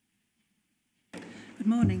Good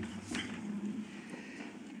morning.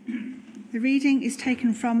 The reading is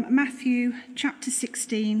taken from Matthew chapter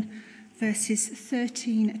 16, verses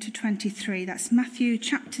 13 to 23. That's Matthew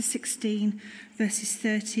chapter 16, verses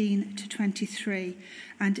 13 to 23.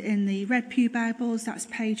 And in the Red Pew Bibles, that's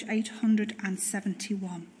page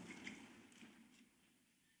 871.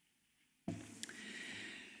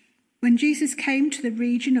 When Jesus came to the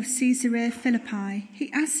region of Caesarea Philippi,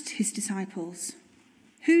 he asked his disciples,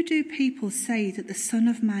 "Who do people say that the Son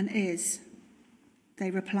of Man is?"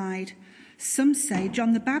 They replied, "Some say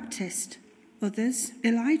John the Baptist, others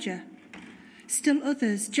Elijah, still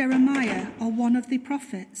others Jeremiah or one of the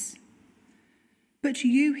prophets." "But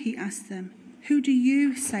you," he asked them, "who do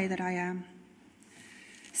you say that I am?"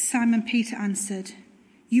 Simon Peter answered,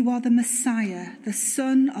 "You are the Messiah, the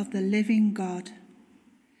Son of the living God."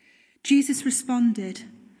 Jesus responded,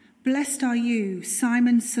 "Blessed are you,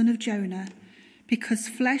 Simon, son of Jonah, because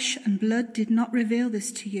flesh and blood did not reveal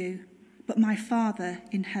this to you, but my Father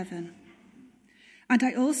in heaven. And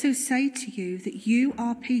I also say to you that you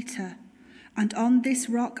are Peter, and on this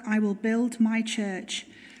rock I will build my church,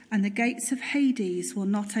 and the gates of Hades will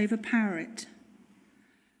not overpower it.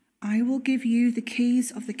 I will give you the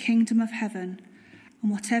keys of the kingdom of heaven,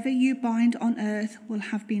 and whatever you bind on earth will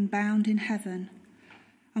have been bound in heaven,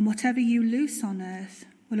 and whatever you loose on earth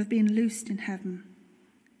will have been loosed in heaven."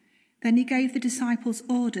 Then he gave the disciples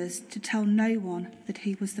orders to tell no one that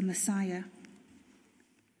he was the Messiah.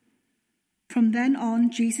 From then on,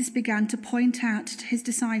 Jesus began to point out to his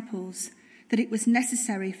disciples that it was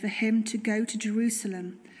necessary for him to go to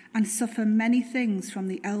Jerusalem and suffer many things from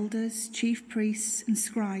the elders, chief priests, and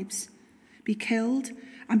scribes, be killed,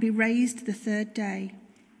 and be raised the third day.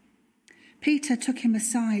 Peter took him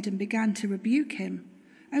aside and began to rebuke him.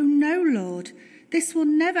 "Oh no, Lord, this will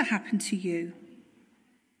never happen to you."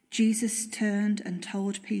 Jesus turned and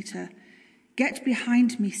told Peter, "Get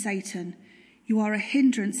behind me, Satan. You are a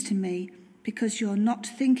hindrance to me because you're not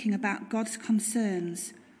thinking about God's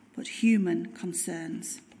concerns, but human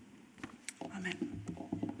concerns." Amen.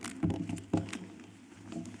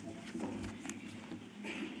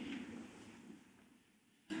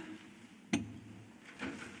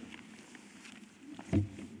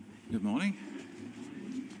 Good morning.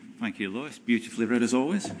 Thank you, Lois. Beautifully read as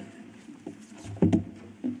always.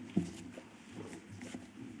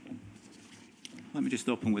 Let me just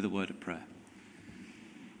open with a word of prayer.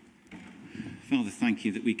 Father, thank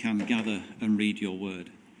you that we can gather and read your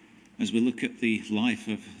word. As we look at the life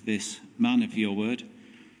of this man of your word,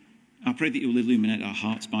 I pray that you will illuminate our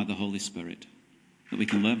hearts by the Holy Spirit, that we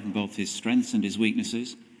can learn from both his strengths and his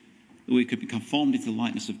weaknesses, that we could be conformed into the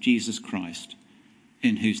likeness of Jesus Christ,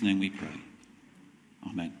 in whose name we pray.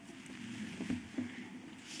 Amen.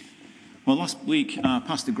 Well, last week,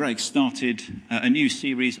 Pastor Greg started a new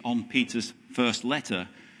series on Peter's first letter,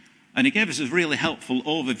 and he gave us a really helpful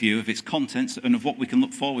overview of its contents and of what we can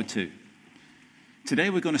look forward to. Today,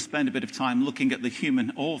 we're going to spend a bit of time looking at the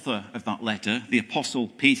human author of that letter, the Apostle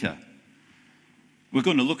Peter. We're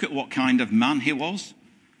going to look at what kind of man he was,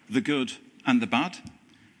 the good and the bad,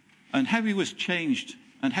 and how he was changed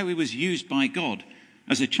and how he was used by God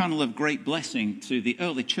as a channel of great blessing to the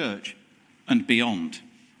early church and beyond,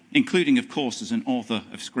 including, of course, as an author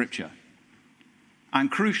of Scripture. And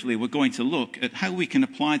crucially, we're going to look at how we can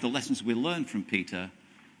apply the lessons we learn from Peter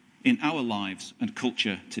in our lives and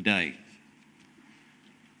culture today.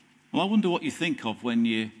 Well, I wonder what you think of when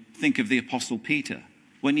you think of the Apostle Peter.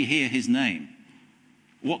 When you hear his name,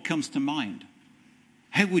 what comes to mind?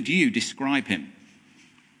 How would you describe him?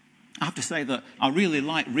 I have to say that I really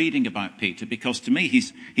like reading about Peter because to me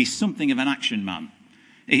he's something of an action man.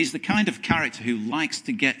 He's the kind of character who likes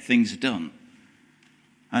to get things done.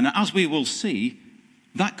 And as we will see,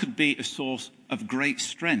 that could be a source of great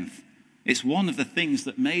strength. It's one of the things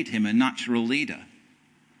that made him a natural leader.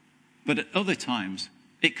 But at other times,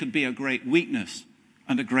 it could be a great weakness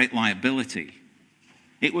and a great liability.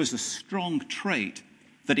 It was a strong trait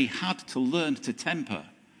that he had to learn to temper,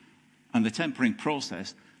 and the tempering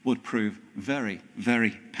process would prove very,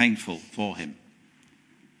 very painful for him.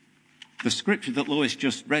 The scripture that Lois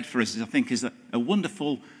just read for us, I think, is a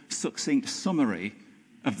wonderful, succinct summary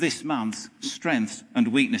of this man's strengths and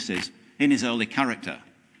weaknesses in his early character.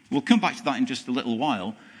 We'll come back to that in just a little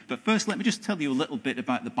while, but first let me just tell you a little bit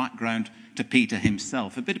about the background to Peter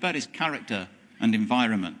himself, a bit about his character and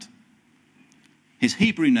environment. His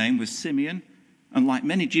Hebrew name was Simeon, and like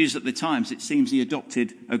many Jews at the times, it seems he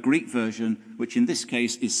adopted a Greek version, which in this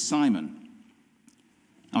case is Simon.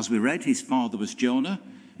 As we read, his father was Jonah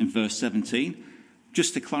in verse 17.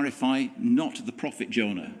 Just to clarify, not the prophet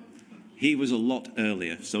Jonah. He was a lot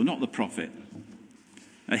earlier, so not the prophet.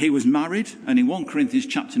 He was married, and in 1 Corinthians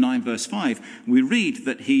chapter 9, verse 5, we read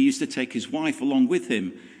that he used to take his wife along with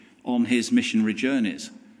him on his missionary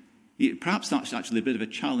journeys. Perhaps that's actually a bit of a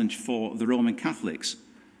challenge for the Roman Catholics,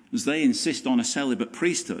 as they insist on a celibate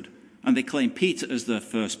priesthood, and they claim Peter as their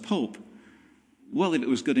first pope. Well, if it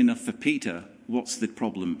was good enough for Peter, what's the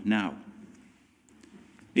problem now?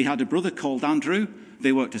 He had a brother called Andrew.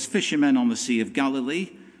 They worked as fishermen on the Sea of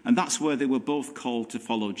Galilee, and that's where they were both called to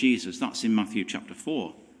follow Jesus. That's in Matthew chapter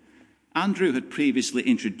 4. Andrew had previously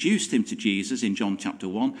introduced him to Jesus in John chapter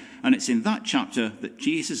 1, and it's in that chapter that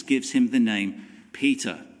Jesus gives him the name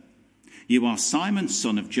Peter. You are Simon,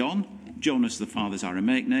 son of John. Jonas, the father's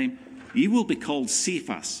Aramaic name. You will be called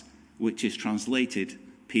Cephas, which is translated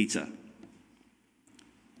Peter.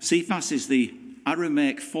 Cephas is the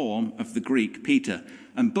Aramaic form of the Greek Peter,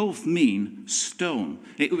 and both mean stone.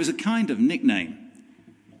 It was a kind of nickname.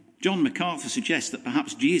 John MacArthur suggests that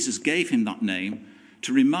perhaps Jesus gave him that name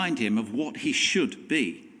to remind him of what he should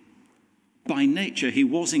be. By nature, he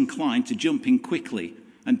was inclined to jump in quickly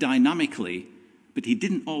and dynamically, but he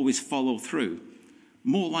didn't always follow through.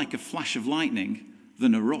 More like a flash of lightning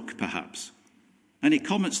than a rock, perhaps. And he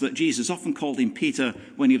comments that Jesus often called him Peter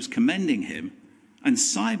when he was commending him, and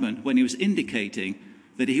Simon when he was indicating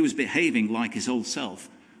that he was behaving like his old self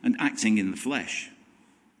and acting in the flesh.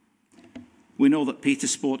 We know that Peter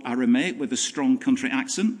spoke Aramaic with a strong country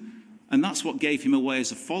accent, and that's what gave him away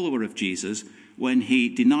as a follower of Jesus when he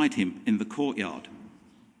denied him in the courtyard.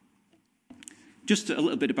 Just a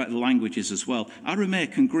little bit about the languages as well.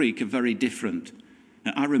 Aramaic and Greek are very different.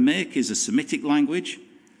 Now, Aramaic is a Semitic language,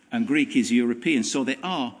 and Greek is European, so they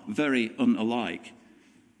are very unalike.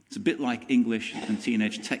 It's a bit like English and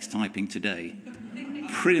teenage text typing today,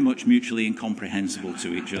 pretty much mutually incomprehensible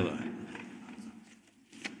to each other.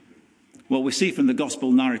 Well, we see from the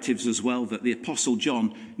gospel narratives as well that the Apostle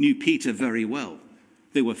John knew Peter very well.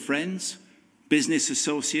 They were friends, business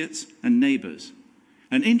associates, and neighbours.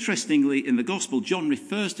 And interestingly, in the gospel, John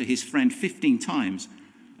refers to his friend 15 times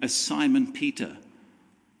as Simon Peter.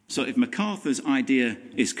 So if MacArthur's idea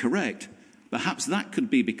is correct, perhaps that could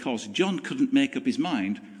be because John couldn't make up his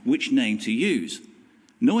mind which name to use.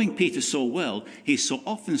 Knowing Peter so well, he so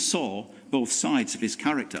often saw both sides of his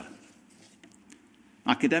character.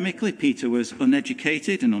 Academically, Peter was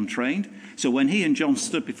uneducated and untrained, so when he and John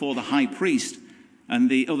stood before the high priest and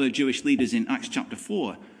the other Jewish leaders in Acts chapter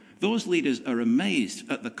 4, those leaders are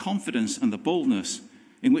amazed at the confidence and the boldness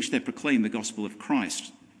in which they proclaim the gospel of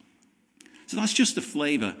Christ. So that's just a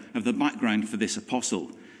flavour of the background for this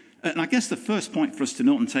apostle. And I guess the first point for us to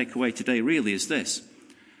note and take away today really is this.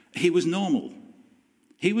 He was normal.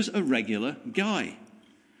 He was a regular guy.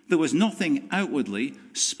 There was nothing outwardly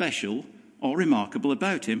special or remarkable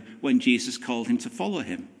about him when Jesus called him to follow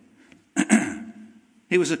him.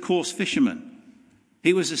 He was a coarse fisherman.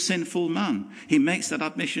 He was a sinful man. He makes that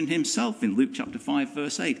admission himself in Luke chapter 5,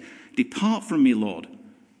 verse 8. Depart from me, Lord,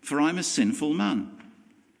 for I'm a sinful man.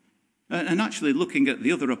 And actually, looking at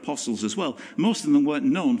the other apostles as well, most of them weren't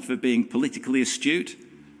known for being politically astute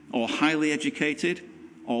or highly educated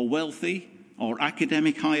or wealthy or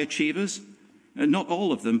academic high achievers. And not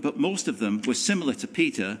all of them, but most of them were similar to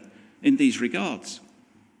Peter in these regards.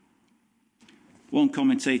 One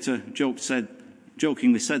commentator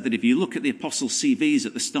jokingly said that if you look at the apostles' CVs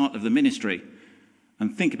at the start of the ministry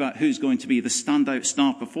and think about who's going to be the standout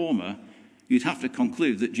star performer, you'd have to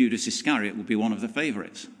conclude that Judas Iscariot would be one of the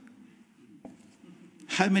favourites.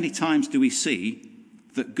 How many times do we see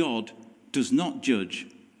that God does not judge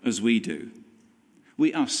as we do?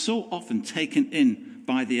 We are so often taken in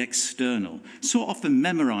by the external, so often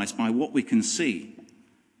memorized by what we can see.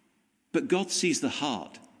 But God sees the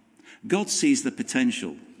heart. God sees the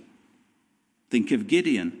potential. Think of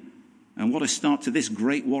Gideon, and what a start to this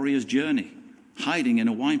great warrior's journey, hiding in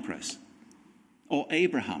a winepress. Or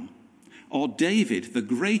Abraham, or David, the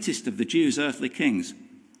greatest of the Jews' earthly kings.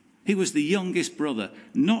 He was the youngest brother,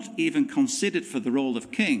 not even considered for the role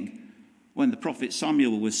of king, when the prophet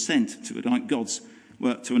Samuel was sent to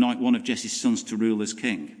anoint one of Jesse's sons to rule as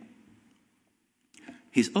king.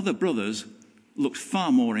 His other brothers looked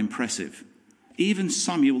far more impressive. Even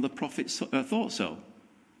Samuel the prophet thought so.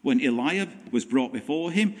 When Eliab was brought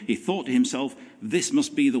before him, he thought to himself, this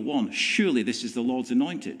must be the one. Surely this is the Lord's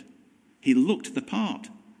anointed. He looked the part,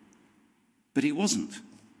 but he wasn't.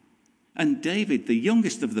 And David, the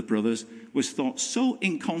youngest of the brothers, was thought so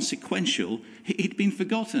inconsequential, he'd been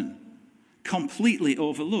forgotten, completely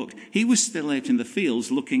overlooked. He was still out in the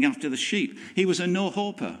fields looking after the sheep. He was a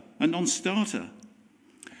no-hoper, a non-starter.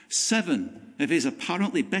 7 of his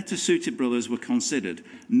apparently better-suited brothers were considered.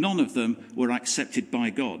 None of them were accepted by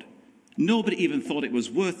God. Nobody even thought it was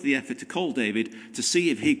worth the effort to call David to see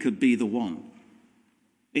if he could be the one.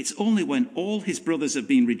 It's only when all his brothers have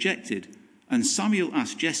been rejected and Samuel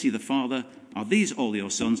asked Jesse the father, "Are these all your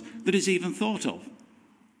sons?" that is even thought of.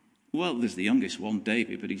 Well, there's the youngest one,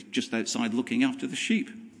 David, but he's just outside looking after the sheep.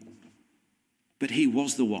 But he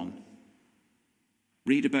was the one.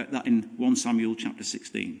 Read about that in 1 Samuel chapter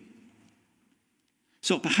 16.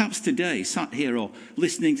 So perhaps today, sat here or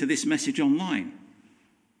listening to this message online,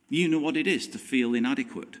 you know what it is to feel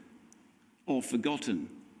inadequate or forgotten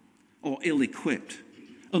or ill-equipped,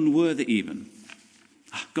 unworthy even.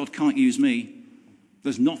 God can't use me.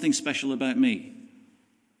 There's nothing special about me.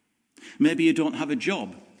 Maybe you don't have a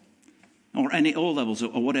job or any O-levels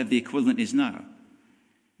or whatever the equivalent is now.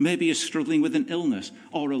 Maybe you're struggling with an illness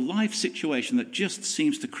or a life situation that just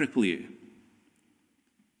seems to cripple you.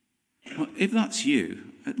 Well, if that's you,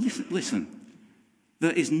 listen,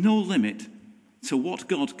 there is no limit to what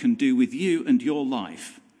God can do with you and your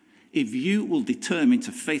life if you will determine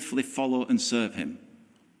to faithfully follow and serve him.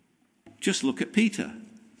 Just look at Peter.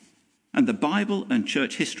 And the Bible and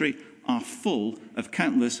church history are full of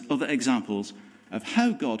countless other examples of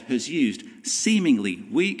how God has used seemingly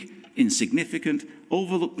weak, insignificant,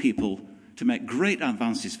 overlooked people to make great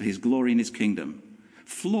advances for his glory in his kingdom.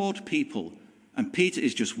 Flawed people, and Peter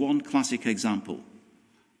is just one classic example.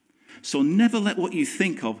 So never let what you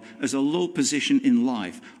think of as a low position in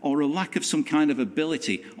life or a lack of some kind of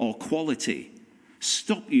ability or quality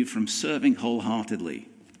stop you from serving wholeheartedly.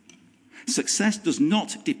 Success does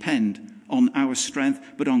not depend on our strength,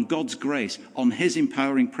 but on God's grace, on his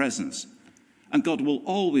empowering presence. And God will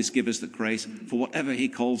always give us the grace for whatever he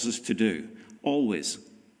calls us to do. Always.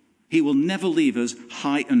 He will never leave us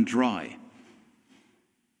high and dry.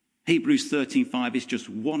 Hebrews 13:5 is just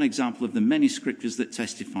one example of the many scriptures that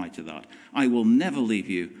testify to that. I will never leave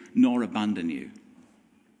you nor abandon you.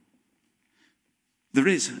 There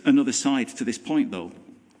is another side to this point, though.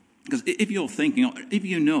 Because if you're thinking, or if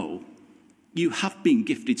you know, you have been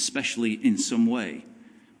gifted specially in some way,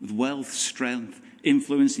 with wealth, strength,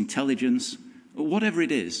 influence, intelligence, whatever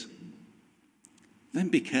it is, then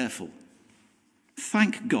be careful.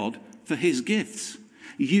 Thank God for his gifts.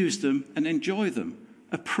 Use them and enjoy them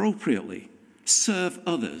appropriately. Serve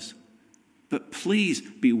others. But please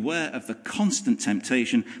beware of the constant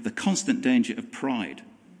temptation, the constant danger of pride.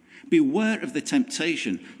 Beware of the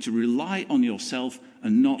temptation to rely on yourself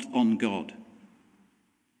and not on God.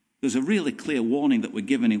 There's a really clear warning that we're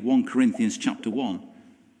given in 1 Corinthians chapter 1.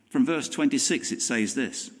 From verse 26 it says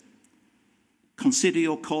this: "Consider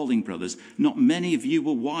your calling, brothers. Not many of you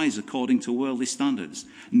were wise according to worldly standards.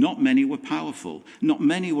 Not many were powerful. Not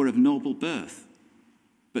many were of noble birth.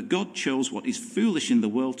 But God chose what is foolish in the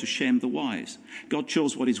world to shame the wise. God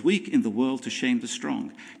chose what is weak in the world to shame the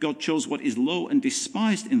strong. God chose what is low and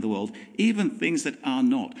despised in the world, even things that are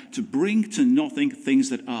not, to bring to nothing things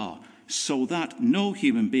that are, so that no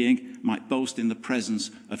human being might boast in the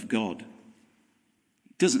presence of God."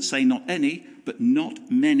 It doesn't say not any, but not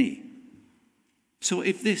many. So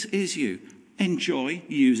if this is you, enjoy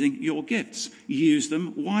using your gifts. Use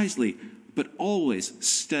them wisely, but always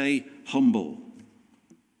stay humble.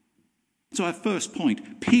 So our first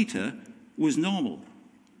point, Peter was normal.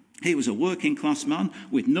 He was a working class man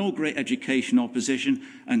with no great education or position,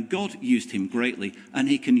 and God used him greatly, and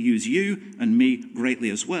he can use you and me greatly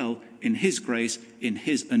as well in his grace, in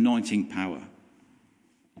his anointing power.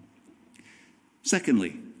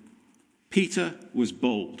 Secondly, Peter was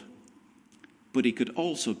bold, but he could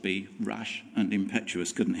also be rash and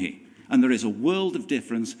impetuous, couldn't he? And there is a world of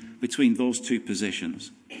difference between those two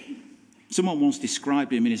positions. Someone once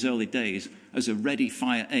described him in his early days as a ready,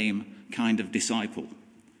 fire, aim kind of disciple.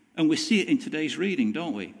 And we see it in today's reading,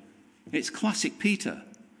 don't we? It's classic Peter.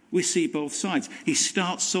 We see both sides. He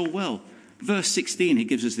starts so well. Verse 16, he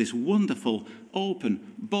gives us this wonderful,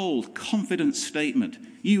 open, bold, confident statement.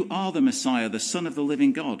 You are the Messiah, the Son of the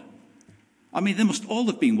living God. I mean, they must all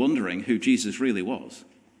have been wondering who Jesus really was.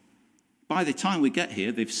 By the time we get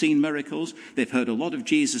here, they've seen miracles, they've heard a lot of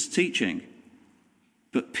Jesus' teaching.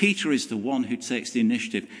 But Peter is the one who takes the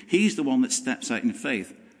initiative. He's the one that steps out in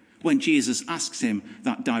faith when Jesus asks him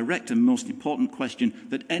that direct and most important question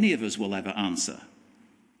that any of us will ever answer.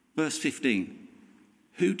 Verse 15,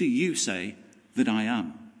 who do you say that I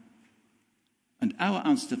am? And our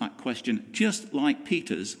answer to that question, just like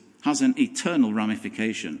Peter's, has an eternal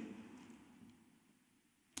ramification.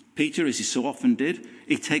 Peter, as he so often did,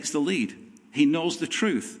 he takes the lead. He knows the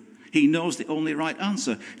truth. He knows the only right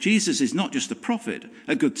answer. Jesus is not just a prophet,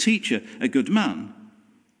 a good teacher, a good man.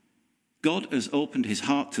 God has opened his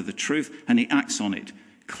heart to the truth and he acts on it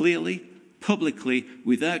clearly, publicly,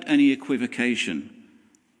 without any equivocation.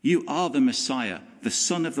 You are the Messiah, the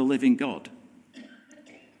Son of the living God.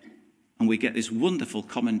 And we get this wonderful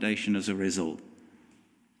commendation as a result.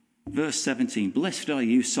 Verse 17, blessed are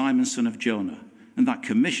you, Simon, son of Jonah. And that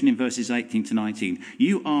commission in verses 18 to 19.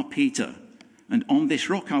 You are Peter, and on this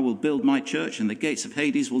rock I will build my church, and the gates of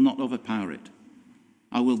Hades will not overpower it.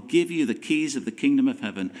 I will give you the keys of the kingdom of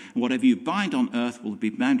heaven, and whatever you bind on earth will be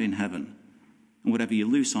bound in heaven, and whatever you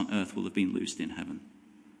loose on earth will have been loosed in heaven.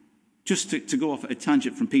 Just to go off at a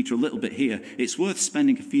tangent from Peter a little bit here, it's worth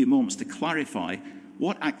spending a few moments to clarify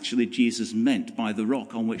what actually Jesus meant by the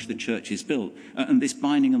rock on which the church is built, and this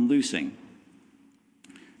binding and loosing.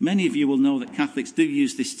 Many of you will know that Catholics do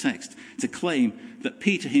use this text to claim that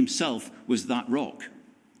Peter himself was that rock,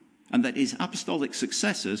 and that his apostolic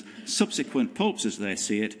successors, subsequent popes as they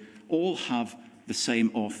see it, all have the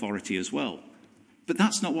same authority as well. But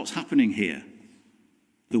that's not what's happening here.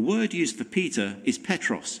 The word used for Peter is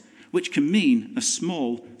Petros, which can mean a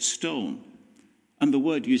small stone. And the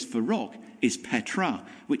word used for rock is Petra,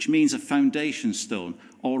 which means a foundation stone,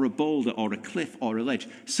 or a boulder, or a cliff, or a ledge,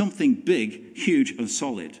 something big, huge, and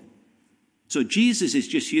solid. So Jesus is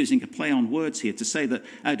just using a play on words here to say that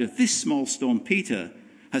out of this small stone, Peter,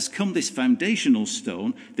 has come this foundational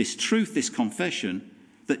stone, this truth, this confession,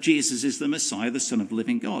 that Jesus is the Messiah, the Son of the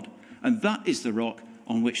living God. And that is the rock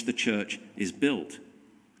on which the church is built.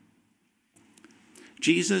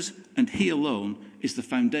 Jesus, and he alone, is the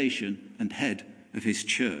foundation and head of his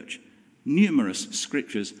church. Numerous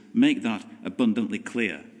scriptures make that abundantly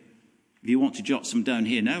clear. If you want to jot some down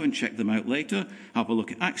here now and check them out later, have a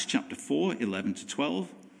look at Acts chapter 4, 11 to 12,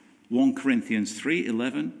 1 Corinthians 3,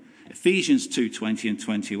 11, Ephesians 2, 20 and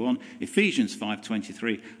 21, Ephesians 5,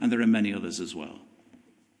 23, and there are many others as well.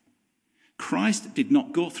 Christ did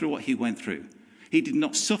not go through what he went through. He did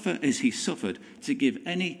not suffer as he suffered to give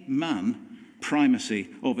any man primacy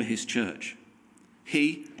over his church.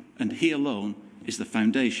 He, and he alone, is the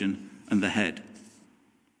foundation and the head.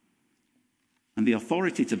 And the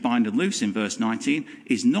authority to bind and loose in verse 19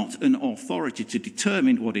 is not an authority to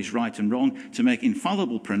determine what is right and wrong, to make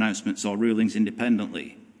infallible pronouncements or rulings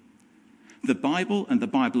independently. The Bible and the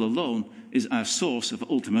Bible alone is our source of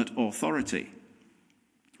ultimate authority.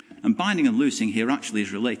 And binding and loosing here actually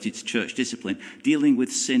is related to church discipline, dealing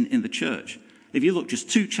with sin in the church. If you look just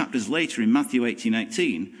 2 chapters later in Matthew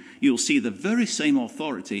 18:18, you'll see the very same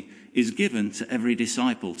authority is given to every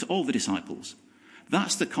disciple, to all the disciples.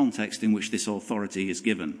 That's the context in which this authority is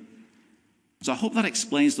given. So I hope that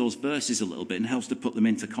explains those verses a little bit and helps to put them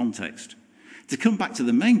into context. To come back to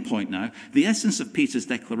the main point now, the essence of Peter's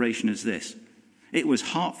declaration is this. It was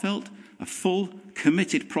heartfelt, a full,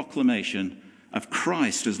 committed proclamation of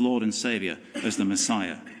Christ as Lord and Saviour, as the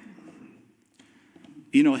Messiah.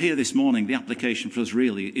 You know, here this morning, the application for us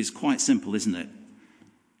really is quite simple, isn't it?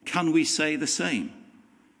 Can we say the same?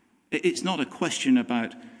 It's not a question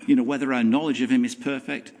about, whether our knowledge of him is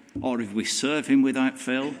perfect or if we serve him without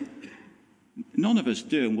fail. None of us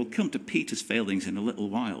do, and we'll come to Peter's failings in a little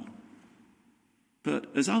while. But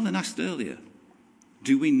as Alan asked earlier,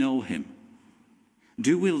 do we know him?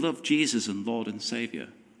 Do we love Jesus and Lord and Saviour?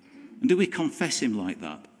 And do we confess him like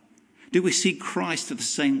that? Do we see Christ the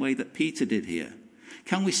same way that Peter did here?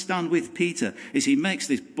 Can we stand with Peter as he makes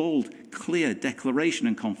this bold, clear declaration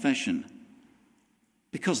and confession?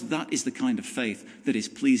 Because that is the kind of faith that is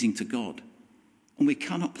pleasing to God. And we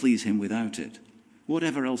cannot please him without it,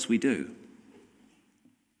 whatever else we do.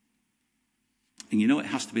 And it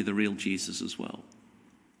has to be the real Jesus as well.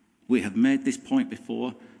 We have made this point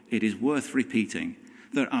before. It is worth repeating.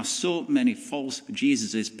 There are so many false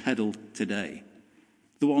Jesuses peddled today.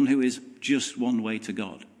 The one who is just one way to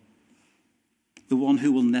God. The one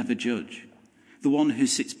who will never judge. The one who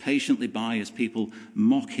sits patiently by as people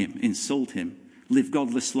mock him, insult him, live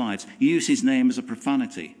godless lives, use his name as a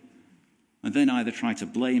profanity, and then either try to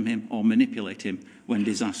blame him or manipulate him when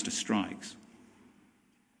disaster strikes.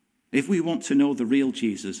 If we want to know the real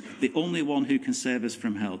Jesus, the only one who can save us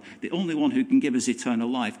from hell, the only one who can give us eternal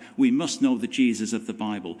life, we must know the Jesus of the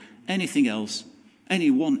Bible. Anything else,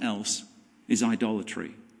 anyone else, is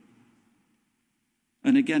idolatry.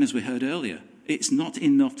 And again, as we heard earlier, it's not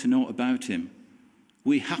enough to know about him.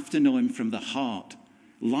 We have to know him from the heart,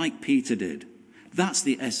 like Peter did. That's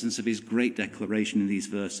the essence of his great declaration in these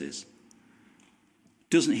verses.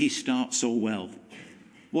 Doesn't he start so well?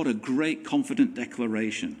 What a great, confident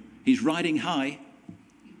declaration. He's riding high,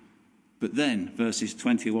 but then, verses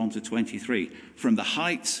 21 to 23, from the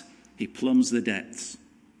heights, he plumbs the depths.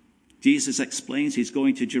 Jesus explains he's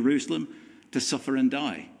going to Jerusalem to suffer and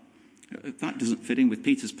die. That doesn't fit in with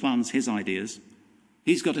Peter's plans, his ideas.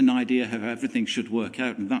 He's got an idea how everything should work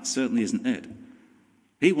out, and that certainly isn't it.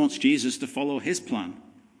 He wants Jesus to follow his plan.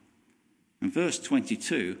 And verse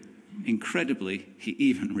 22, incredibly, he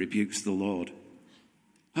even rebukes the Lord.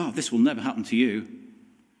 Oh, this will never happen to you.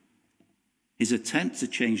 His attempt to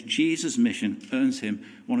change Jesus' mission earns him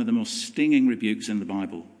one of the most stinging rebukes in the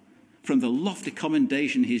Bible. From the lofty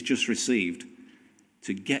commendation he's just received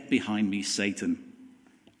to "Get behind me, Satan."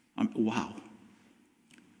 Wow.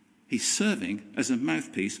 He's serving as a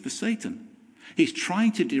mouthpiece for Satan. He's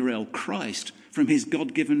trying to derail Christ from his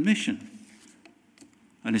God-given mission.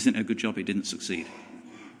 And isn't it a good job he didn't succeed?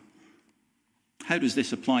 How does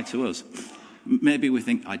this apply to us? Maybe we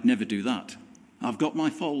think, I'd never do that. I've got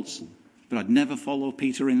my faults, but I'd never follow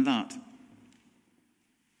Peter in that.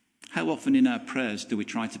 How often in our prayers do we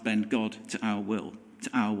try to bend God to our will, to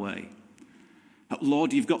our way?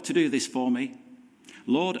 Lord, you've got to do this for me.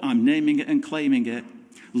 Lord, I'm naming it and claiming it.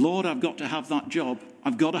 Lord, I've got to have that job.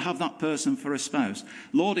 I've got to have that person for a spouse.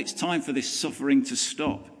 Lord, it's time for this suffering to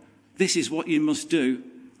stop. This is what you must do.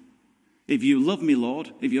 If you love me,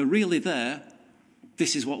 Lord, if you're really there,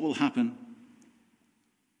 this is what will happen.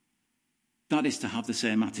 That is to have the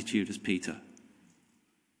same attitude as Peter.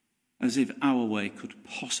 As if our way could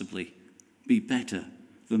possibly be better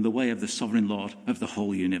than the way of the sovereign Lord of the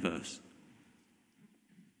whole universe.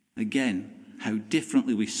 Again, how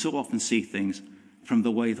differently we so often see things from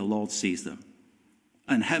the way the Lord sees them.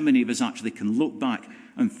 And how many of us actually can look back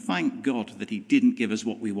and thank God that he didn't give us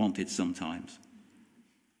what we wanted sometimes,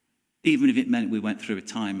 even if it meant we went through a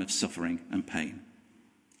time of suffering and pain.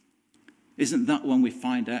 Isn't that when we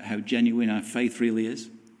find out how genuine our faith really is?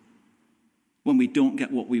 When we don't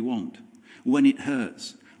get what we want, when it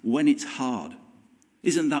hurts, when it's hard.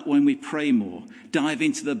 Isn't that when we pray more, dive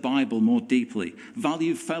into the Bible more deeply,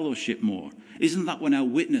 value fellowship more? Isn't that when our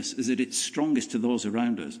witness is at its strongest to those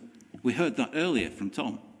around us? We heard that earlier from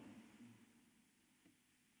Tom.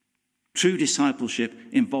 True discipleship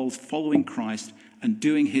involves following Christ and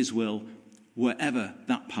doing his will wherever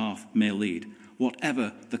that path may lead,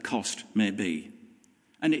 whatever the cost may be.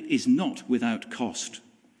 And it is not without cost.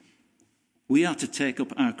 We are to take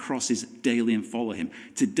up our crosses daily and follow him,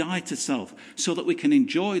 to die to self so that we can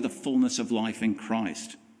enjoy the fullness of life in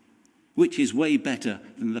Christ, which is way better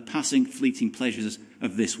than the passing, fleeting pleasures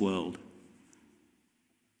of this world.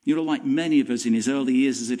 You know, like many of us in his early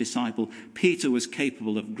years as a disciple, Peter was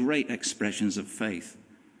capable of great expressions of faith,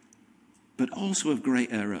 but also of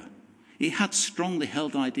great error. He had strongly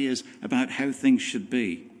held ideas about how things should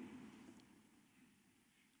be.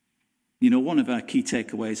 You know, one of our key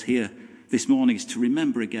takeaways here this morning is to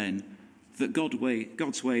remember again that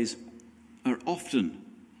God's ways are often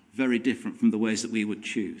very different from the ways that we would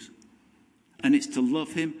choose. And it's to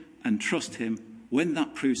love him and trust him when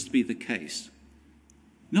that proves to be the case.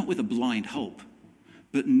 Not with a blind hope,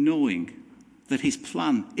 but knowing that his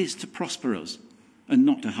plan is to prosper us and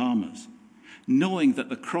not to harm us. Knowing that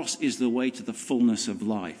the cross is the way to the fullness of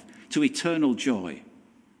life, to eternal joy.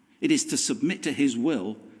 It is to submit to his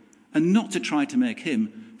will and not to try to make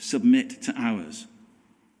him submit to ours.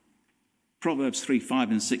 Proverbs 3,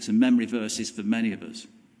 5 and 6 are memory verses for many of us.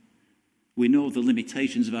 We know the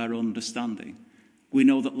limitations of our own understanding. We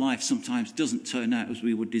know that life sometimes doesn't turn out as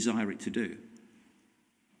we would desire it to do.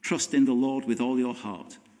 Trust in the Lord with all your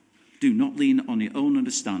heart. Do not lean on your own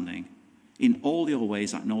understanding. In all your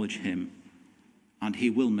ways acknowledge him, and he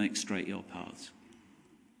will make straight your paths.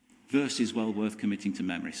 Verse is well worth committing to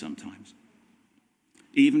memory sometimes.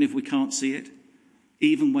 Even if we can't see it,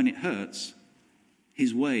 even when it hurts,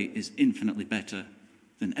 his way is infinitely better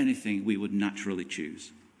than anything we would naturally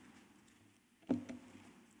choose.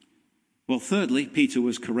 Well, thirdly, Peter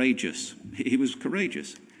was courageous. He was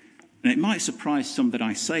courageous. And it might surprise some that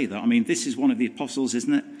I say that. I mean, this is one of the apostles,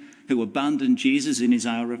 isn't it, who abandoned Jesus in his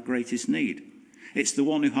hour of greatest need. It's the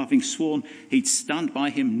one who, having sworn he'd stand by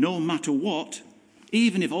him no matter what,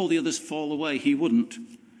 even if all the others fall away, he wouldn't.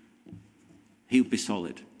 He would be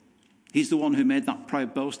solid. He's the one who made that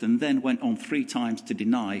proud boast and then went on 3 times to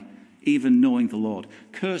deny even knowing the Lord,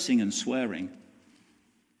 cursing and swearing.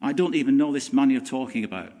 I don't even know this man you're talking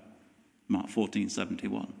about. Mark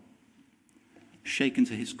 14:71. Shaken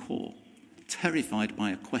to his core, terrified by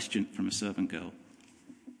a question from a servant girl.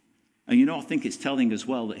 And you know, I think it's telling as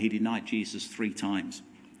well that he denied Jesus 3 times.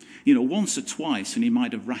 You know, once or twice, and he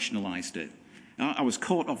might have rationalized it. I was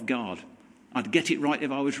caught off guard. I'd get it right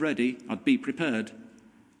if I was ready. I'd be prepared.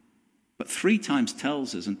 But 3 times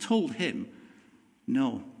tells us and told him,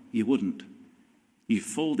 no, you wouldn't. You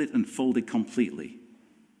folded and folded completely.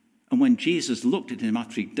 And when Jesus looked at him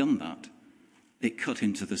after he'd done that, it cut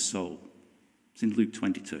him to the soul. It's in Luke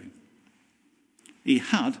 22. He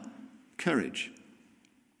had courage.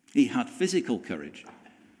 He had physical courage.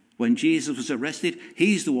 When Jesus was arrested,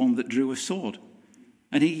 he's the one that drew a sword.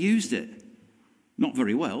 And he used it. Not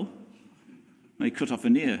very well. He cut off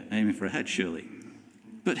an ear, aiming for a head, surely.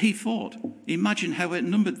 But he fought. Imagine how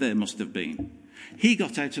outnumbered they must have been. He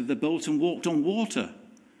got out of the boat and walked on water,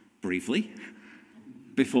 briefly,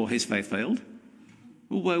 before his faith failed.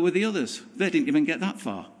 Well, where were the others? They didn't even get that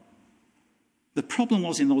far. The problem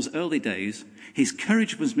was, in those early days, his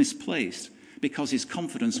courage was misplaced because his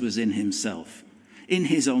confidence was in himself, in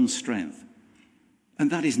his own strength. And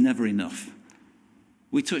that is never enough.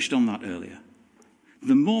 We touched on that earlier.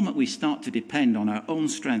 The moment we start to depend on our own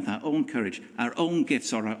strength, our own courage, our own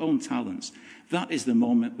gifts or our own talents, that is the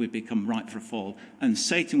moment we become ripe for a fall. And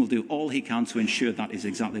Satan will do all he can to ensure that is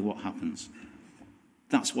exactly what happens.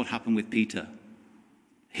 That's what happened with Peter.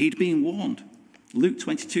 He'd been warned. Luke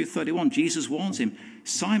 22:31, Jesus warns him,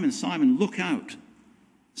 Simon, Simon, look out.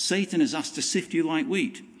 Satan has asked to sift you like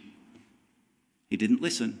wheat. He didn't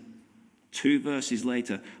listen. 2 verses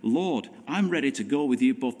later, Lord, I'm ready to go with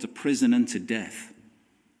you both to prison and to death.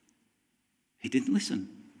 He didn't listen.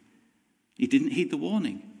 He didn't heed the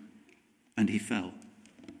warning. And he fell.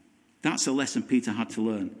 That's a lesson Peter had to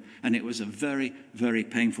learn. And it was a very, very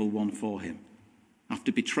painful one for him.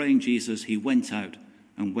 After betraying Jesus, he went out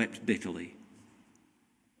and wept bitterly.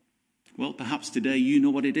 Well, perhaps today you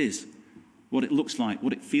know what it is, what it looks like,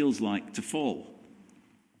 what it feels like to fall.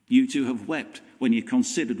 You too have wept when you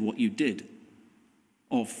considered what you did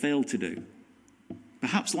or failed to do.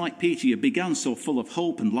 Perhaps like Peter, you began so full of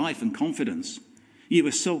hope and life and confidence. You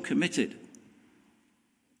were so committed.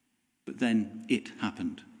 But then it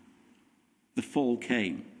happened. The fall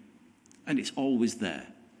came, and it's always there.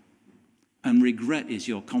 And regret is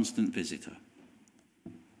your constant visitor.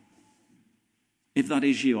 If that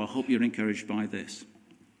is you, I hope you're encouraged by this.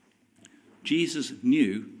 Jesus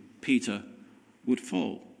knew Peter would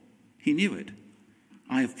fall. He knew it.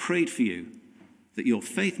 I have prayed for you that your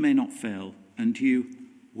faith may not fail, and you,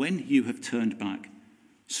 when you have turned back,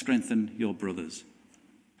 strengthen your brothers.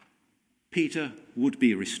 Peter would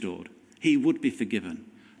be restored. He would be forgiven.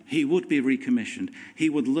 He would be recommissioned. He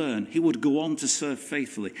would learn. He would go on to serve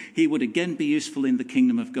faithfully. He would again be useful in the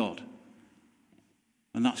kingdom of God.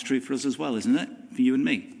 And that's true for us as well, isn't it? For you and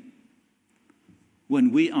me.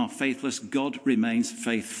 When we are faithless, God remains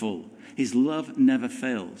faithful. His love never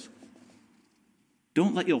fails.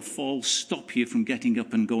 Don't let your fall stop you from getting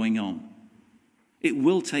up and going on. It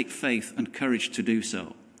will take faith and courage to do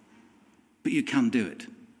so. But you can do it.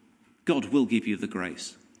 God will give you the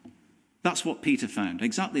grace. That's what Peter found,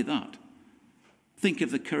 exactly that. Think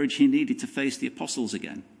of the courage he needed to face the apostles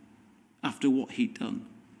again after what he'd done.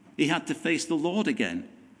 He had to face the Lord again,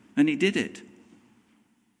 and he did it.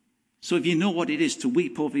 So if you know what it is to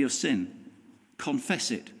weep over your sin,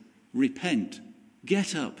 confess it, repent,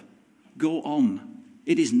 get up, go on.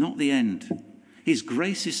 It is not the end. His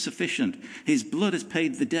grace is sufficient. His blood has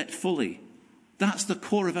paid the debt fully. That's the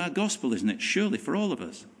core of our gospel, isn't it? Surely, for all of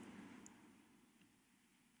us.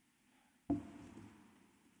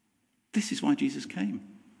 This is why Jesus came.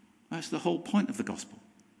 That's the whole point of the gospel.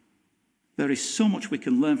 There is so much we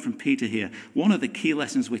can learn from Peter here. One of the key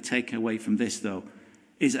lessons we take away from this, though,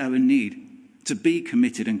 is our need to be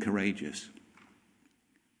committed and courageous,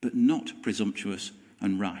 but not presumptuous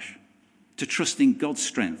and rash, to trust in God's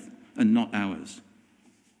strength and not ours.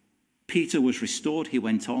 Peter was restored, he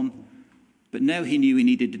went on, but now he knew he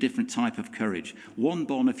needed a different type of courage, one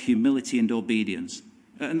born of humility and obedience.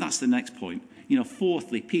 And that's the next point.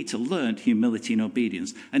 Fourthly, Peter learned humility and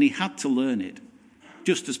obedience, and he had to learn it,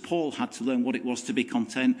 just as Paul had to learn what it was to be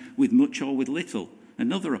content with much or with little,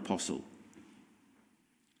 another apostle.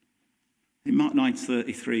 In Mark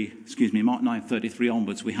 9:33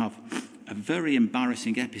 onwards, we have a very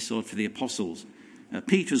embarrassing episode for the apostles.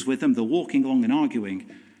 Peter's with them, they're walking along and arguing,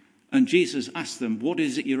 and Jesus asks them, what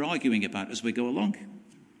is it you're arguing about as we go along?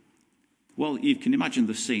 Well, you can imagine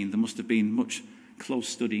the scene. There must have been much close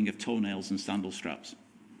studying of toenails and sandal straps.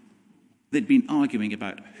 They'd been arguing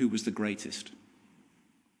about who was the greatest.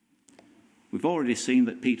 We've already seen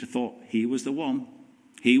that Peter thought he was the one.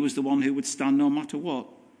 He was the one who would stand no matter what.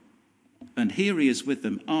 And here he is with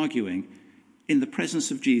them arguing in the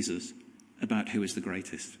presence of Jesus about who is the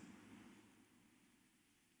greatest.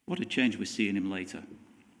 What a change we see in him later.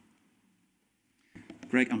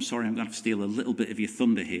 Greg, I'm sorry, I'm going to have to steal a little bit of your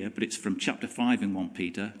thunder here, but it's from chapter 5 in 1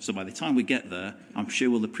 Peter, so by the time we get there, I'm sure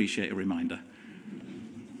we'll appreciate a reminder.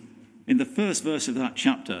 In the first verse of that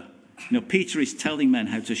chapter, Peter is telling men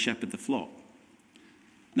how to shepherd the flock.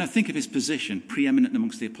 Now think of his position, preeminent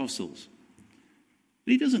amongst the apostles.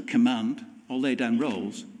 But he doesn't command or lay down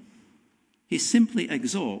roles. He simply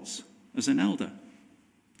exhorts as an elder.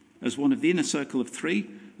 As one of the inner circle of 3,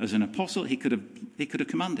 as an apostle, he could have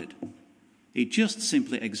commanded. He just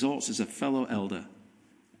simply exhorts as a fellow elder.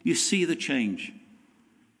 You see the change.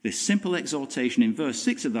 This simple exhortation in verse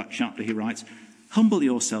 6 of that chapter, he writes, "Humble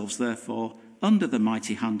yourselves, therefore, under the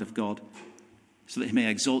mighty hand of God, so that he may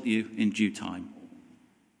exalt you in due time."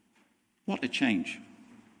 What a change.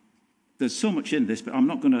 There's so much in this, but I'm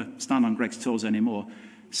not going to stand on Greg's toes anymore.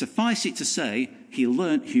 Suffice it to say, he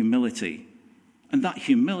learnt humility, and that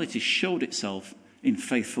humility showed itself in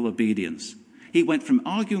faithful obedience. He went from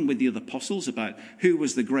arguing with the other apostles about who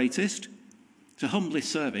was the greatest to humbly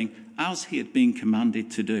serving as he had been commanded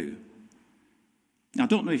to do. Now, I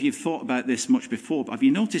don't know if you've thought about this much before, but have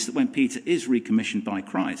you noticed that when Peter is recommissioned by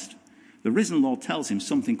Christ, the risen Lord tells him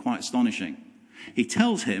something quite astonishing. He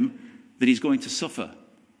tells him that he's going to suffer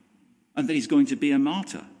and that he's going to be a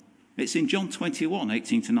martyr. It's in John 21,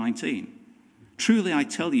 18 to 19. "Truly I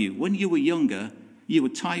tell you, when you were younger, you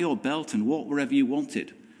would tie your belt and walk wherever you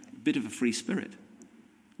wanted." A bit of a free spirit.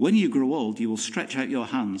 "When you grow old, you will stretch out your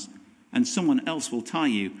hands, and someone else will tie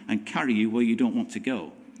you and carry you where you don't want to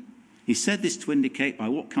go." He said this to indicate by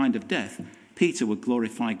what kind of death Peter would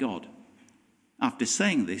glorify God. After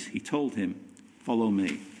saying this, he told him, "Follow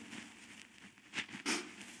me."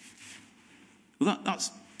 Well,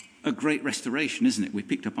 that's a great restoration, isn't it? We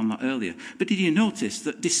picked up on that earlier. But did you notice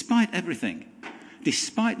that despite everything,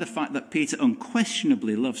 despite the fact that Peter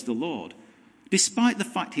unquestionably loves the Lord, despite the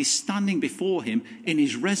fact he's standing before him in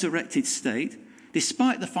his resurrected state,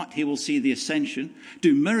 despite the fact he will see the ascension,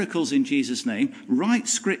 do miracles in Jesus' name, write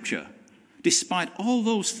scripture, despite all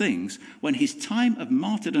those things, when his time of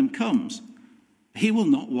martyrdom comes, he will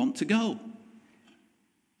not want to go.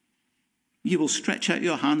 You will stretch out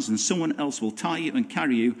your hands and someone else will tie you and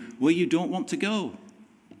carry you where you don't want to go.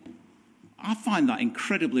 I find that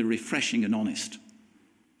incredibly refreshing and honest.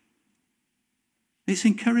 It's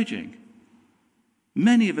encouraging.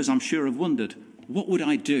 Many of us, I'm sure, have wondered, what would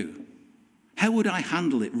I do? How would I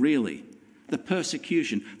handle it, really? The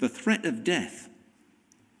persecution, the threat of death.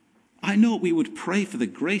 I know we would pray for the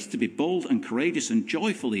grace to be bold and courageous and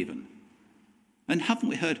joyful even. And haven't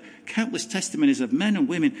we heard countless testimonies of men and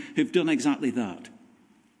women who've done exactly that?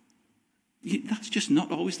 That's just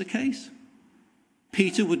not always the case.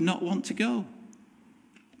 Peter would not want to go.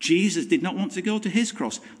 Jesus did not want to go to his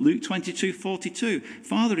cross. Luke 22:42.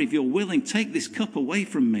 "Father, if you're willing, take this cup away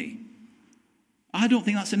from me." I don't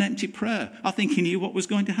think that's an empty prayer. I think he knew what was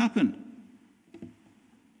going to happen.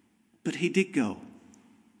 But he did go.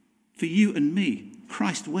 For you and me,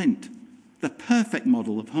 Christ went. The perfect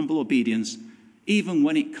model of humble obedience, even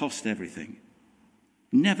when it cost everything.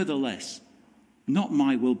 Nevertheless, not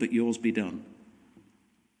my will but yours be done.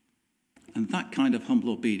 And that kind of humble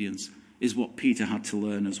obedience is what Peter had to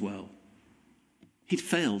learn as well. He'd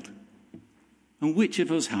failed. And which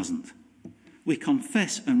of us hasn't? We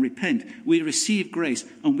confess and repent. We receive grace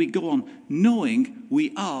and we go on knowing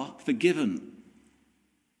we are forgiven.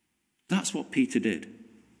 That's what Peter did.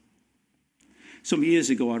 Some years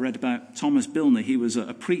ago, I read about Thomas Bilney. He was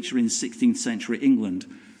a preacher in 16th century England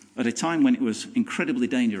at a time when it was incredibly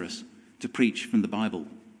dangerous to preach from the Bible.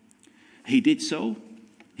 He did so.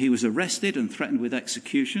 He was arrested and threatened with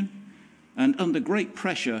execution. And under great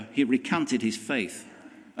pressure, he recanted his faith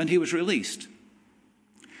and he was released.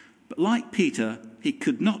 But like Peter, he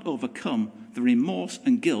could not overcome the remorse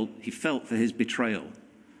and guilt he felt for his betrayal,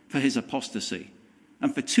 for his apostasy.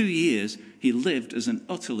 And for 2 years, he lived as an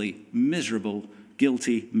utterly miserable,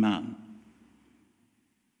 guilty man.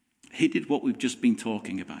 He did what we've just been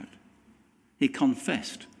talking about. He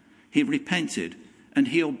confessed, he repented, and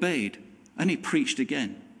he obeyed, and he preached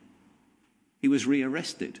again. He was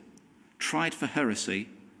rearrested, tried for heresy,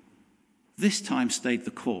 this time stayed the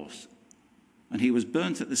course, and he was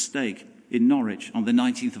burnt at the stake in Norwich on the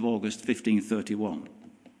 19th of August, 1531.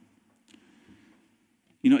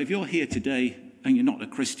 You know, if you're here today and you're not a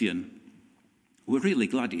Christian, we're really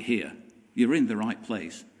glad you're here. You're in the right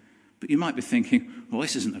place. But you might be thinking, well,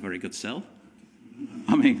 this isn't a very good sell.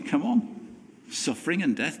 I mean, come on. Suffering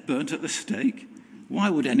and death, burnt at the stake. Why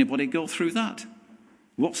would anybody go through that?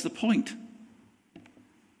 What's the point?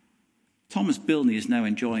 Thomas Bilney is now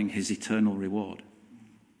enjoying his eternal reward.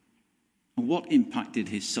 And what impact did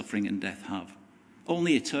his suffering and death have?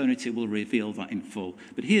 Only eternity will reveal that in full.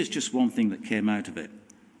 But here's just one thing that came out of it.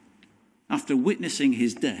 After witnessing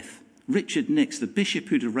his death, Richard Nix, the bishop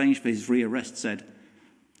who'd arranged for his rearrest, said,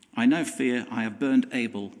 "I now fear I have burned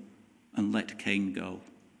Abel and let Cain go."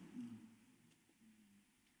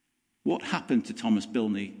 What happened to Thomas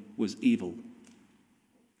Bilney was evil.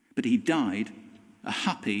 But he died a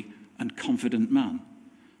happy and confident man.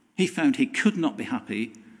 He found he could not be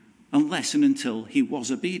happy unless and until he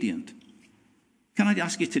was obedient. Can I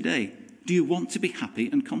ask you today, do you want to be happy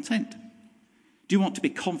and content? Do you want to be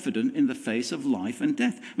confident in the face of life and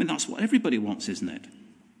death? I mean, that's what everybody wants, isn't it?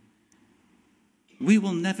 We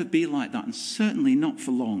will never be like that, and certainly not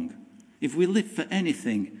for long, if we live for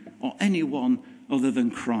anything or anyone other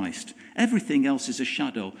than Christ. Everything else is a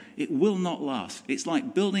shadow. It will not last. It's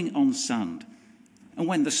like building on sand. And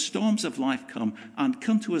when the storms of life come, and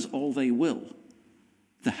come to us all they will,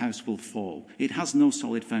 the house will fall. It has no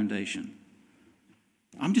solid foundation.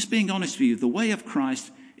 I'm just being honest with you. The way of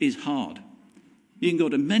Christ is hard. You can go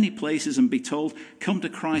to many places and be told, come to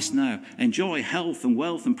Christ now. Enjoy health and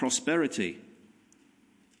wealth and prosperity.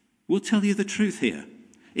 We'll tell you the truth here.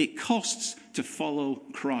 It costs to follow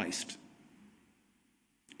Christ.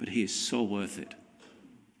 But he is so worth it.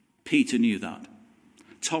 Peter knew that.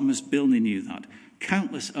 Thomas Bilney knew that.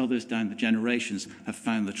 Countless others down the generations have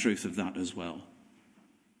found the truth of that as well.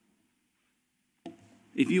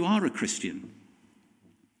 If you are a Christian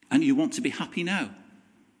and you want to be happy now,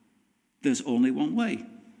 there's only one way.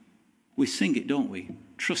 We sing it, don't we?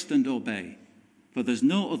 Trust and obey. For there's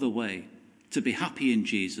no other way to be happy in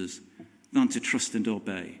Jesus than to trust and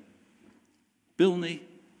obey. Bilney,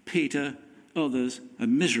 Peter, others are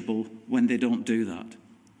miserable when they don't do that.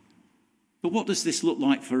 But what does this look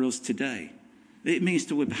like for us today? It means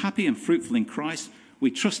to be happy and fruitful in Christ.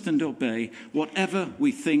 We trust and obey whatever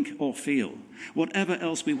we think or feel, whatever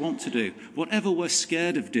else we want to do, whatever we're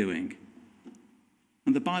scared of doing.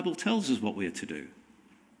 And the Bible tells us what we are to do.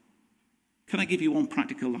 Can I give you one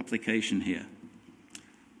practical application here?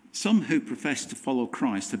 Some who profess to follow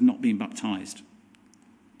Christ have not been baptized.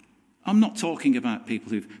 I'm not talking about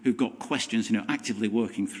people who've got questions, actively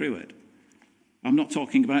working through it. I'm not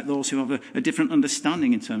talking about those who have a different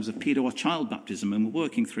understanding in terms of pedo or child baptism and we're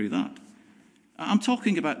working through that. I'm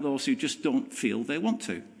talking about those who just don't feel they want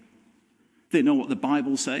to. They know what the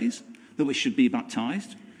Bible says, that we should be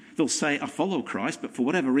baptized. They'll say, I follow Christ, but for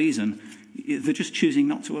whatever reason, they're just choosing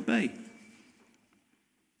not to obey.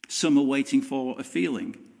 Some are waiting for a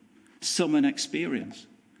feeling. Some an experience.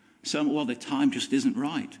 Some, the time just isn't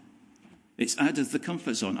right. It's out of the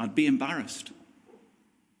comfort zone. I'd be embarrassed.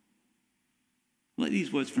 Let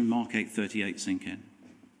these words from Mark 8:38 sink in.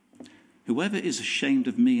 Whoever is ashamed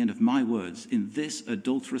of me and of my words in this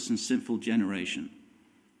adulterous and sinful generation,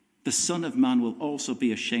 the Son of Man will also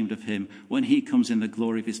be ashamed of him when he comes in the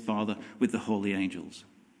glory of his Father with the holy angels.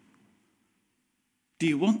 Do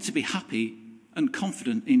you want to be happy and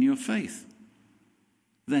confident in your faith?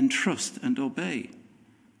 Then trust and obey,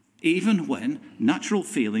 even when natural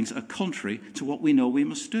feelings are contrary to what we know we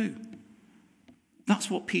must do.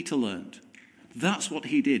 That's what Peter learned. That's what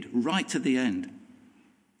he did right to the end.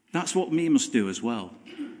 That's what we must do as well.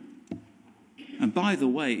 And by the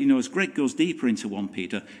way, as Greg goes deeper into 1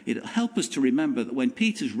 Peter, it'll help us to remember that when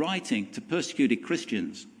Peter's writing to persecuted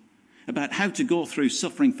Christians about how to go through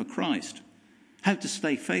suffering for Christ, how to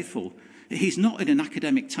stay faithful, he's not in an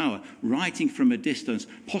academic tower writing from a distance,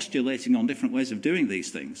 postulating on different ways of doing these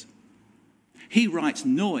things. He writes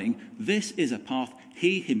knowing this is a path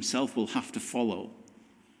he himself will have to follow.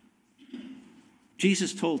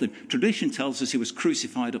 Jesus told him, tradition tells us he was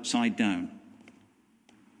crucified upside down.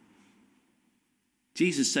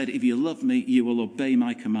 Jesus said, if you love me, you will obey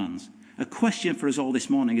my commands. A question for us all this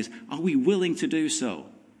morning is, are we willing to do so?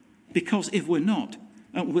 Because if we're not,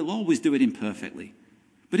 we'll always do it imperfectly.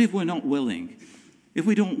 But if we're not willing, if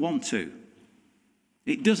we don't want to,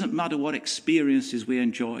 it doesn't matter what experiences we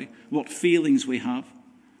enjoy, what feelings we have,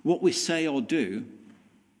 what we say or do,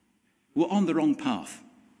 we're on the wrong path.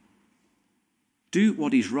 Do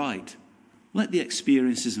what is right. Let the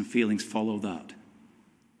experiences and feelings follow that.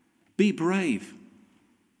 Be brave.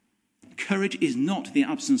 Courage is not the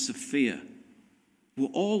absence of fear. We're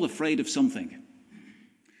all afraid of something.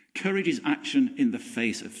 Courage is action in the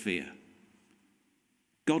face of fear.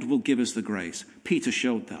 God will give us the grace. Peter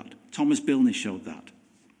showed that. Thomas Bilney showed that.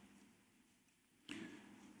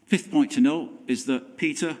 Fifth point to note is that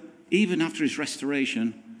Peter, even after his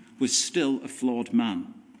restoration, was still a flawed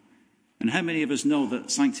man. And how many of us know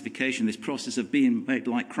that sanctification, this process of being made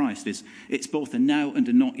like Christ, it's both a now and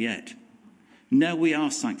a not yet. Now we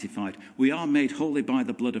are sanctified. We are made holy by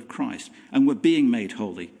the blood of Christ. And we're being made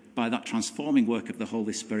holy by that transforming work of the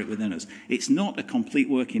Holy Spirit within us. It's not a complete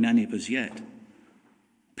work in any of us yet.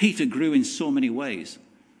 Peter grew in so many ways,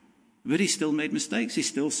 but he still made mistakes. He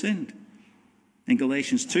still sinned. In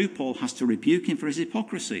Galatians 2, Paul has to rebuke him for his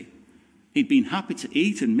hypocrisy. He'd been happy to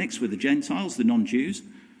eat and mix with the Gentiles, the non-Jews,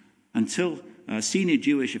 until senior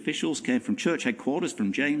Jewish officials came from church headquarters,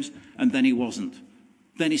 from James, and then he wasn't.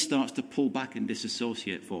 Then he starts to pull back and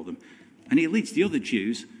disassociate for them. And he leads the other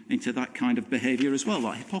Jews into that kind of behavior as well,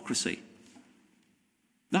 like hypocrisy.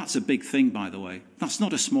 That's a big thing, by the way. That's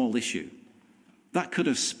not a small issue. That could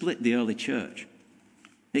have split the early church.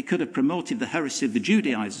 It could have promoted the heresy of the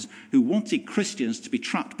Judaizers who wanted Christians to be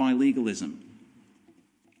trapped by legalism.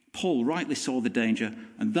 Paul rightly saw the danger,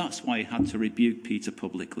 and that's why he had to rebuke Peter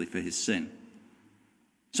publicly for his sin.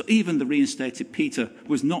 So even the reinstated Peter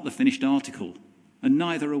was not the finished article, and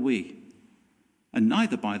neither are we. And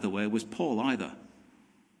neither, by the way, was Paul either.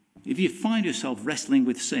 If you find yourself wrestling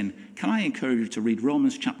with sin, can I encourage you to read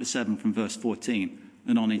Romans chapter 7 from verse 14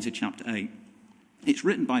 and on into chapter 8? It's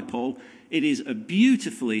written by Paul. It is a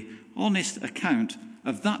beautifully honest account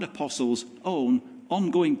of that apostle's own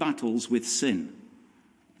ongoing battles with sin.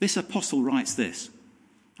 This apostle writes this: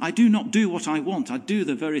 I do not do what I want, I do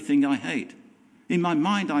the very thing I hate. In my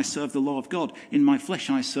mind I serve the law of God, in my flesh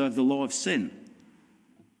I serve the law of sin.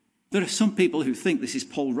 There are some people who think this is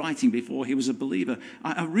Paul writing before he was a believer.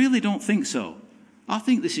 I really don't think so. I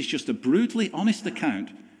think this is just a brutally honest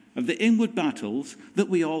account of the inward battles that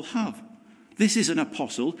we all have. This is an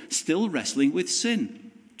apostle still wrestling with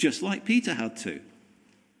sin, just like Peter had to.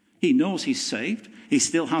 He knows he's saved. He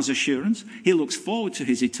still has assurance. He looks forward to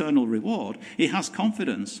his eternal reward. He has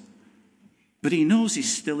confidence. But he knows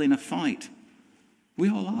he's still in a fight. We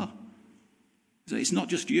all are. So it's not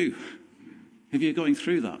just you. If you're going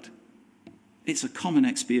through that, it's a common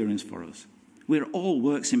experience for us. We're all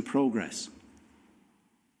works in progress.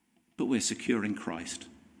 But we're secure in Christ.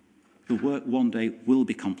 The work one day will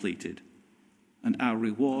be completed, and our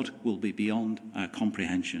reward will be beyond our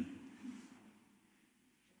comprehension.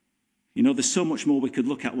 You know, there's so much more we could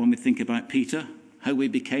look at when we think about Peter, how he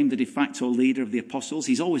became the de facto leader of the apostles.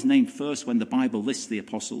 He's always named first when the Bible lists the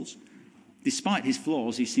apostles. Despite his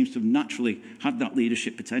flaws, he seems to have naturally had that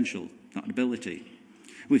leadership potential, that ability.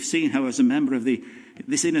 We've seen how as a member of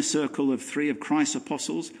this inner circle of three of Christ's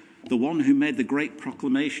apostles, the one who made the great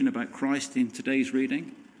proclamation about Christ in today's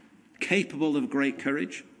reading, capable of great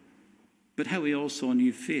courage, but how he also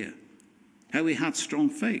knew fear, how he had strong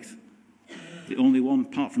faith, the only one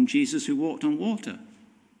apart from Jesus who walked on water,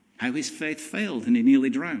 how his faith failed and he nearly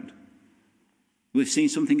drowned. We've seen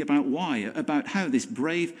something about how this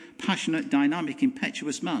brave, passionate, dynamic,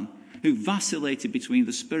 impetuous man who vacillated between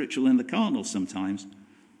the spiritual and the carnal sometimes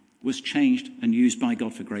was changed and used by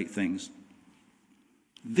God for great things.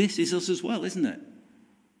 This is us as well, isn't it?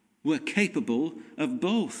 We're capable of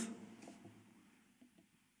both.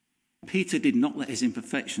 Peter did not let his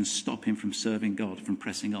imperfections stop him from serving God, from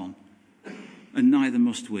pressing on. And neither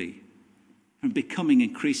must we, from becoming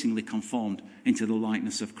increasingly conformed into the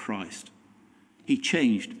likeness of Christ. He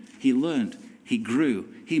changed, he learned, he grew,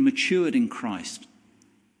 he matured in Christ.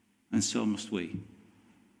 And so must we.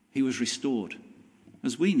 He was restored,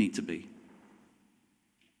 as we need to be.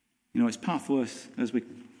 You know, it's worth, as we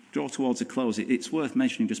draw towards a close, it's worth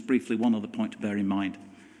mentioning just briefly one other point to bear in mind.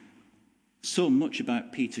 So much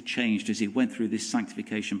about Peter changed as he went through this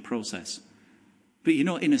sanctification process. But you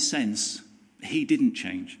know, in a sense, he didn't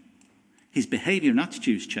change. His behavior and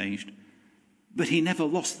attitudes changed, but he never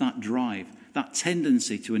lost that drive, that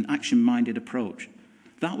tendency to an action-minded approach.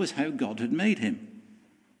 That was how God had made him.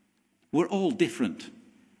 We're all different.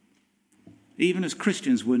 Even as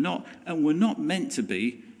Christians, we're not meant to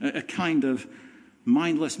be a kind of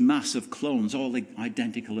mindless mass of clones, all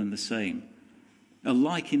identical and the same,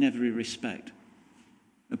 alike in every respect.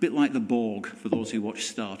 A bit like the Borg, for those who watch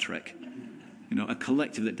Star Trek. You know, a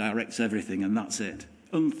collective that directs everything, and that's it.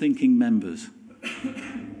 Unthinking members.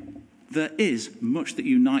 There is much that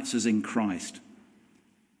unites us in Christ.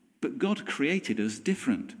 But God created us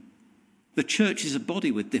different. The church is a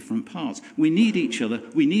body with different parts. We need each other.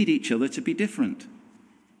 We need each other to be different.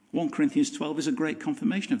 1 Corinthians 12 is a great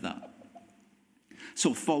confirmation of that.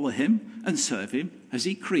 So follow him and serve him as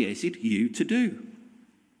he created you to do.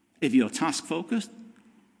 If you're task-focused,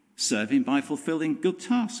 serve him by fulfilling good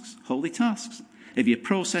tasks, holy tasks. If you're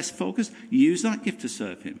process-focused, use that gift to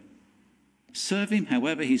serve him. Serve him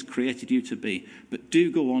however he's created you to be, but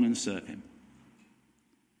do go on and serve him.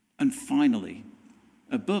 And finally,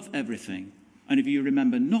 above everything, and if you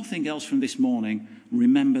remember nothing else from this morning,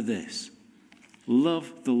 remember this.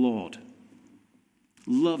 Love the Lord.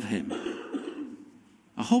 Love him.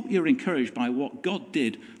 I hope you're encouraged by what God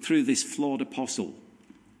did through this flawed apostle.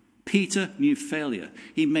 Peter knew failure.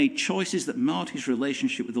 He made choices that marred his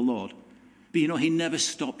relationship with the Lord. But you know, he never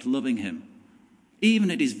stopped loving him.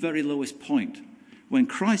 Even at his very lowest point, when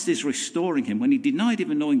Christ is restoring him, when he denied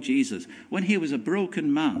even knowing Jesus, when he was a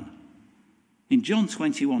broken man. In John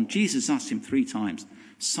 21, Jesus asked him 3 times,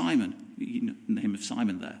 Simon, you know the name of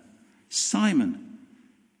Simon there, Simon,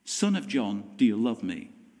 son of John, do you love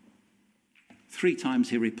me? 3 times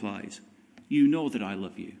he replies, you know that I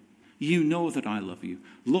love you. You know that I love you.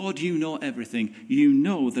 Lord, you know everything. You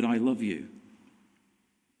know that I love you.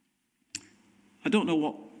 I don't know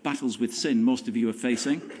what battles with sin most of you are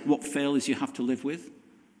facing, what failures you have to live with.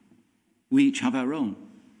 We each have our own.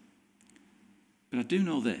 But I do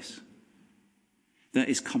know this. There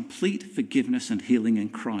is complete forgiveness and healing in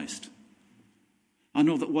Christ. I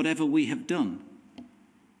know that whatever we have done,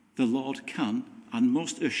 the Lord can and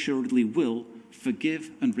most assuredly will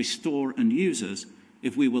forgive and restore and use us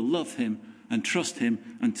if we will love him and trust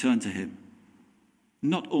him and turn to him.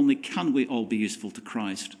 Not only can we all be useful to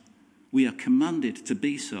Christ, we are commanded to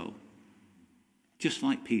be so. Just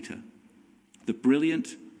like Peter, the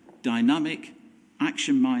brilliant, dynamic,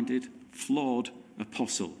 action-minded, flawed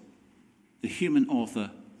apostle, the human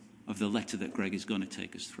author of the letter that Greg is going to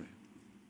take us through.